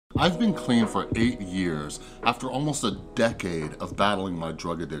I've been clean for 8 years after almost a decade of battling my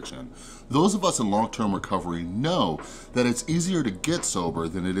drug addiction. Those of us in long-term recovery know that it's easier to get sober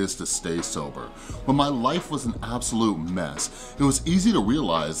than it is to stay sober. When my life was an absolute mess, it was easy to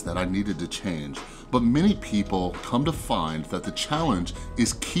realize that I needed to change. But many people come to find that the challenge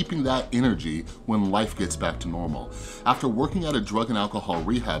is keeping that energy when life gets back to normal. After working at a drug and alcohol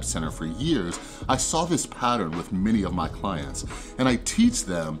rehab center for years, I saw this pattern with many of my clients, and I teach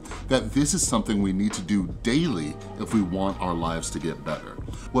them that this is something we need to do daily if we want our lives to get better.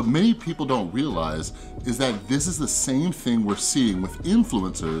 What many people don't realize is that this is the same thing we're seeing with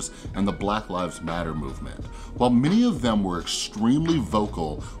influencers and the Black Lives Matter movement. While many of them were extremely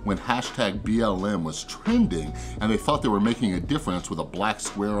vocal when hashtag BLM was trending and they thought they were making a difference with a black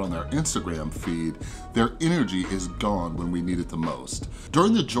square on their Instagram feed, their energy is gone when we need it the most.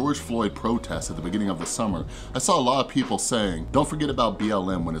 During the George Floyd protests at the beginning of the summer, I saw a lot of people saying, don't forget about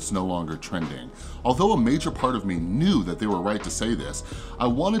BLM when it's no longer trending. Although a major part of me knew that they were right to say this, I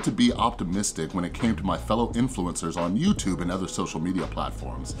wanted to be optimistic when it came to my fellow influencers on YouTube and other social media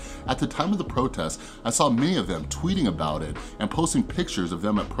platforms. At the time of the protest, I saw many of them tweeting about it and posting pictures of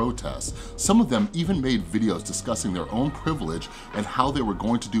them at protests. Some of them even made videos discussing their own privilege and how they were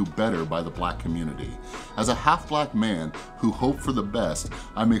going to do better by the Black community. As a half-Black man who hoped for the best,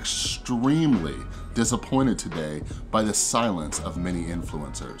 I'm extremely disappointed today by the silence of many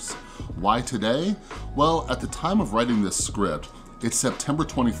influencers. Why today? Well, at the time of writing this script, it's September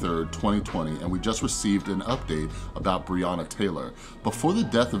 23rd, 2020, and we just received an update about Breonna Taylor. Before the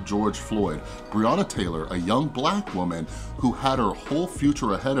death of George Floyd, Breonna Taylor, a young Black woman who had her whole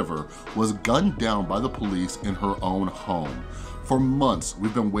future ahead of her, was gunned down by the police in her own home. For months,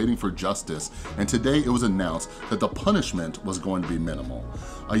 we've been waiting for justice, and today it was announced that the punishment was going to be minimal.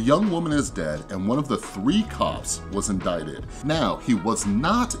 A young woman is dead, and one of the 3 cops was indicted. Now, he was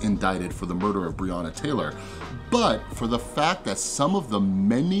not indicted for the murder of Breonna Taylor, but for the fact that some of the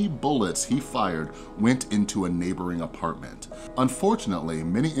many bullets he fired went into a neighboring apartment. Unfortunately,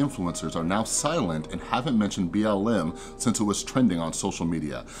 many influencers are now silent and haven't mentioned BLM since it was trending on social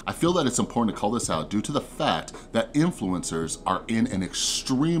media. I feel that it's important to call this out due to the fact that influencers are in an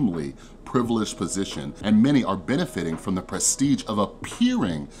extremely privileged position, and many are benefiting from the prestige of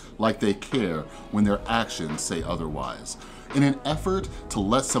appearing like they care when their actions say otherwise. In an effort to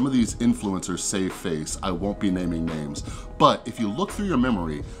let some of these influencers save face, I won't be naming names, but if you look through your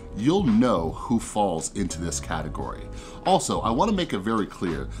memory, you'll know who falls into this category. Also, I want to make it very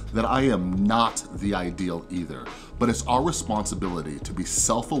clear that I am not the ideal either, but it's our responsibility to be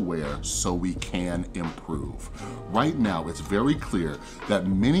self-aware so we can improve. Right now, it's very clear that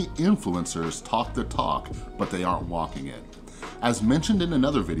many influencers talk the talk, but they aren't walking it. As mentioned in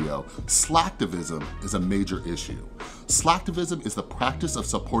another video, Slacktivism is a major issue. Slacktivism is the practice of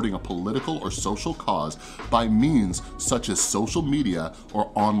supporting a political or social cause by means such as social media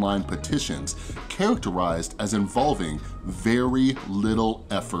or online petitions, characterized as involving very little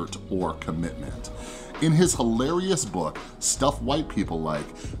effort or commitment. In his hilarious book, Stuff White People Like,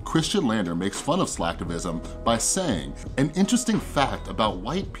 Christian Lander makes fun of slacktivism by saying, an interesting fact about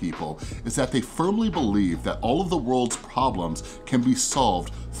white people is that they firmly believe that all of the world's problems can be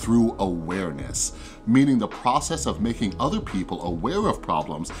solved through awareness, meaning the process of making other people aware of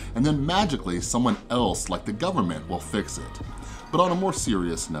problems and then magically someone else like the government will fix it. But on a more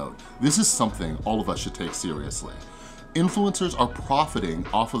serious note, this is something all of us should take seriously. Influencers are profiting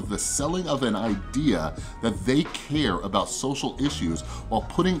off of the selling of an idea that they care about social issues while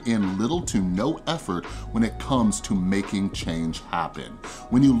putting in little to no effort when it comes to making change happen.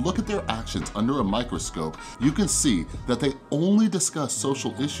 When you look at their actions under a microscope, you can see that they only discuss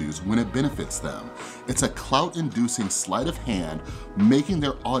social issues when it benefits them. It's a clout-inducing sleight of hand, making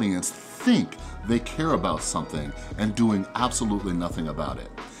their audience think they care about something and doing absolutely nothing about it.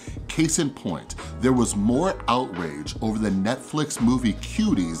 Case in point, there was more outrage over the Netflix movie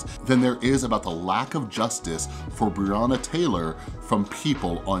Cuties than there is about the lack of justice for Breonna Taylor from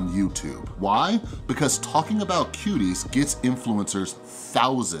people on YouTube. Why? Because talking about Cuties gets influencers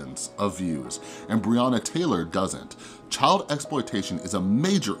thousands of views, and Breonna Taylor doesn't. Child exploitation is a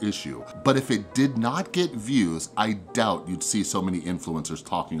major issue, but if it did not get views, I doubt you'd see so many influencers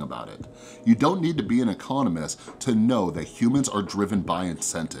talking about it. You don't need to be an economist to know that humans are driven by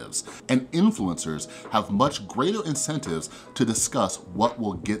incentives, and influencers have much greater incentives to discuss what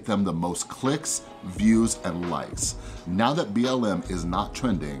will get them the most clicks, views, and likes. Now that BLM is not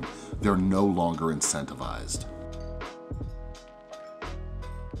trending, they're no longer incentivized.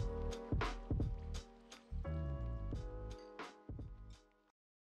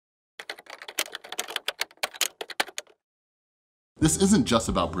 This isn't just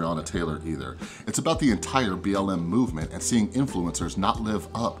about Breonna Taylor either. It's about the entire BLM movement and seeing influencers not live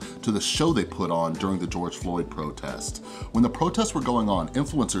up to the show they put on during the George Floyd protest. When the protests were going on,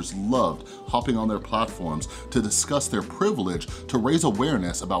 influencers loved hopping on their platforms to discuss their privilege to raise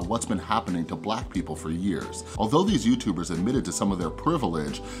awareness about what's been happening to Black people for years. Although these YouTubers admitted to some of their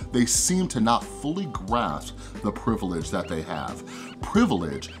privilege, they seem to not fully grasp the privilege that they have.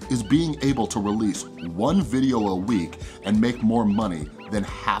 Privilege is being able to release one video a week and make more money than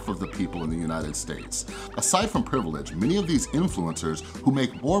half of the people in the United States. Aside from privilege, many of these influencers who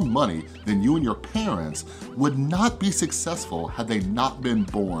make more money than you and your parents would not be successful had they not been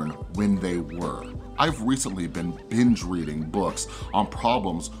born when they were. I've recently been binge reading books on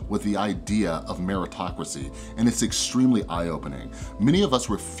problems with the idea of meritocracy, and it's extremely eye-opening. Many of us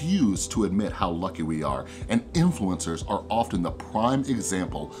refuse to admit how lucky we are, and influencers are often the prime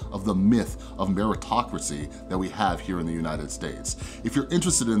example of the myth of meritocracy that we have here in the United States. If you're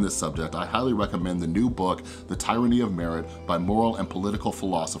interested in this subject, I highly recommend the new book, The Tyranny of Merit by moral and political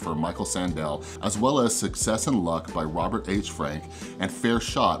philosopher Michael Sandel, as well as Success and Luck by Robert H. Frank, and Fair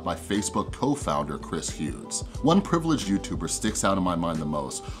Shot by Facebook co-founder Chris Hughes. One privileged YouTuber sticks out in my mind the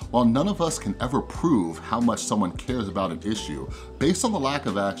most. While none of us can ever prove how much someone cares about an issue, based on the lack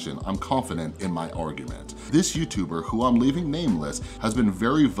of action, I'm confident in my argument. This YouTuber, who I'm leaving nameless, has been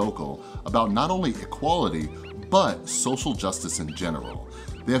very vocal about not only equality, but social justice in general.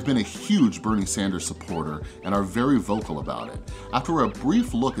 They have been a huge Bernie Sanders supporter and are very vocal about it. After a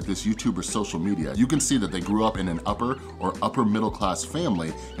brief look at this YouTuber's social media, you can see that they grew up in an upper or upper middle class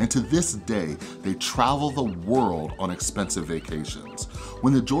family, and to this day, they travel the world on expensive vacations.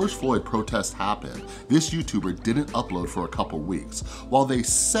 When the George Floyd protest happened, this YouTuber didn't upload for a couple weeks. While they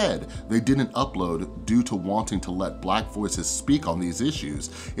said they didn't upload due to wanting to let Black voices speak on these issues,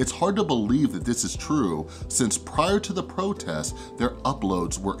 it's hard to believe that this is true since prior to the protest, their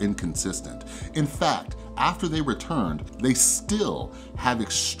uploads were inconsistent. In fact, after they returned, they still have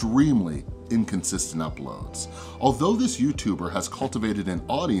extremely inconsistent uploads. Although this YouTuber has cultivated an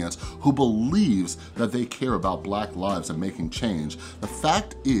audience who believes that they care about Black lives and making change, the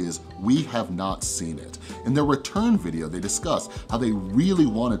fact is we have not seen it. In their return video, they discussed how they really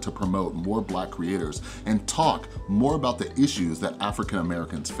wanted to promote more Black creators and talk more about the issues that African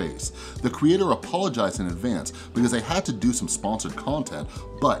Americans face. The creator apologized in advance because they had to do some sponsored content,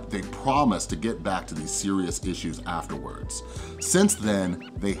 but they promised to get back to these serious issues afterwards. Since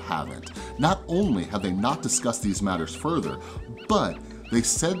then, they haven't. Not only have they not discussed these matters further, but they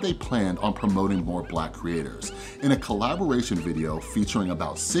said they planned on promoting more Black creators. In a collaboration video featuring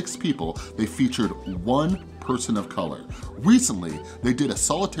about 6 people, they featured one person of color. Recently, they did a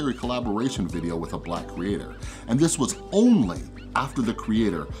solitary collaboration video with a Black creator, and this was only after the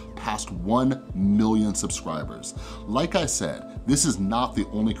creator passed 1 million subscribers. Like I said, this is not the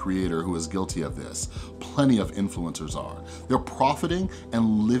only creator who is guilty of this. Plenty of influencers are. They're profiting and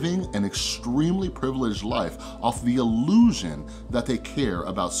living an extremely privileged life off the illusion that they care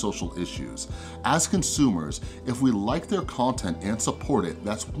about social issues. As consumers, if we like their content and support it,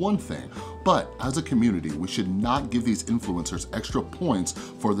 that's one thing. But as a community, we should not give these influencers extra points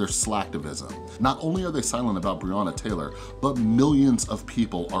for their slacktivism. Not only are they silent about Breonna Taylor, but millions of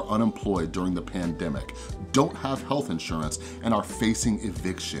people are unemployed during the pandemic, don't have health insurance, and are facing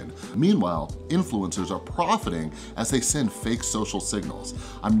eviction. Meanwhile, influencers are profiting as they send fake social signals.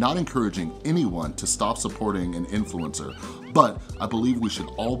 I'm not encouraging anyone to stop supporting an influencer, but I believe we should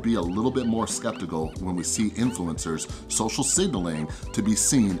all be a little bit more skeptical when we see influencers social signaling to be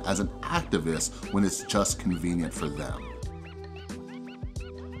seen as an activist when it's just convenient for them.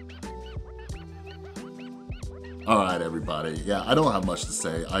 All right, everybody. Yeah, I don't have much to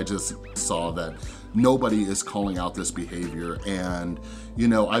say. I just saw that nobody is calling out this behavior, and you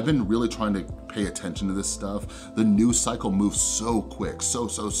know, I've been really trying to pay attention to this stuff. The news cycle moves so quick, so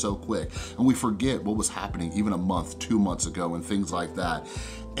quick, and we forget what was happening even a month, 2 months ago, and things like that.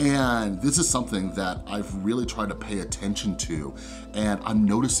 And this is something that I've really tried to pay attention to, and I'm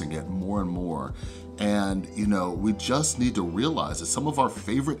noticing it more and more. And you know, we just need to realize that some of our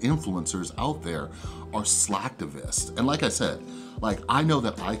favorite influencers out there are slacktivists. And like I said, I know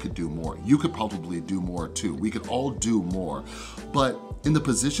that I could do more. You could probably do more too. We could all do more. But in the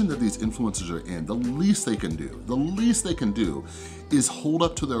position that these influencers are in, the least they can do is hold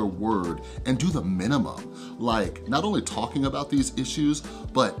up to their word and do the minimum. Like, not only talking about these issues,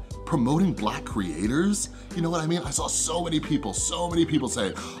 but promoting Black creators. You know what I mean? I saw so many people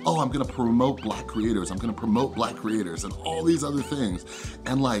say, oh, I'm gonna promote Black creators, I'm gonna promote Black creators, and all these other things.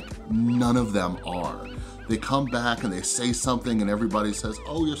 And like, none of them are. they come back and they say something and everybody says,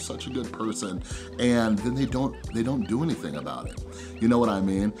 oh, you're such a good person, and then they don't do anything about it. You know what I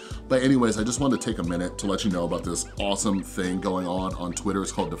mean? But anyways, I just wanted to take a minute to let you know about this awesome thing going on Twitter.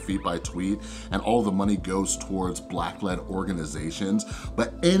 It's called Defeat by Tweet, and all the money goes towards Black-led organizations.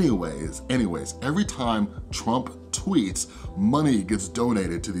 But anyways, every time Trump tweets, money gets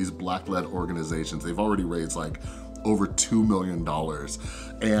donated to these Black-led organizations. They've already raised like over $2 million,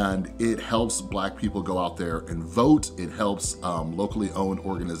 and it helps Black people go out there and vote. It helps locally owned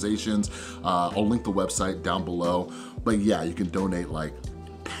organizations. I'll link the website down below, but yeah, you can donate like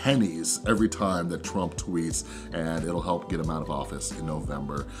pennies every time that Trump tweets, and it'll help get him out of office in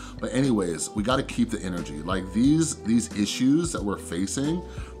November. But anyways, we gotta keep the energy. Like these issues that we're facing,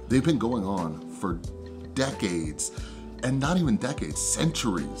 they've been going on for decades, and not even decades,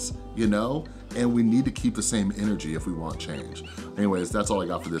 centuries, you know? And we need to keep the same energy if we want change. Anyways, that's all I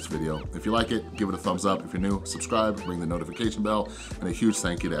got for this video. If you like it, give it a thumbs up. If you're new, subscribe, ring the notification bell, and a huge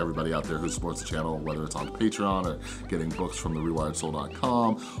thank you to everybody out there who supports the channel, whether it's on Patreon or getting books from the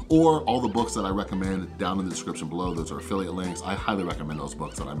rewiredsoul.com, or all the books that I recommend down in the description below. Those are affiliate links. I highly recommend those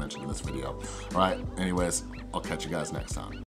books that I mentioned in this video. All right, anyways, I'll catch you guys next time.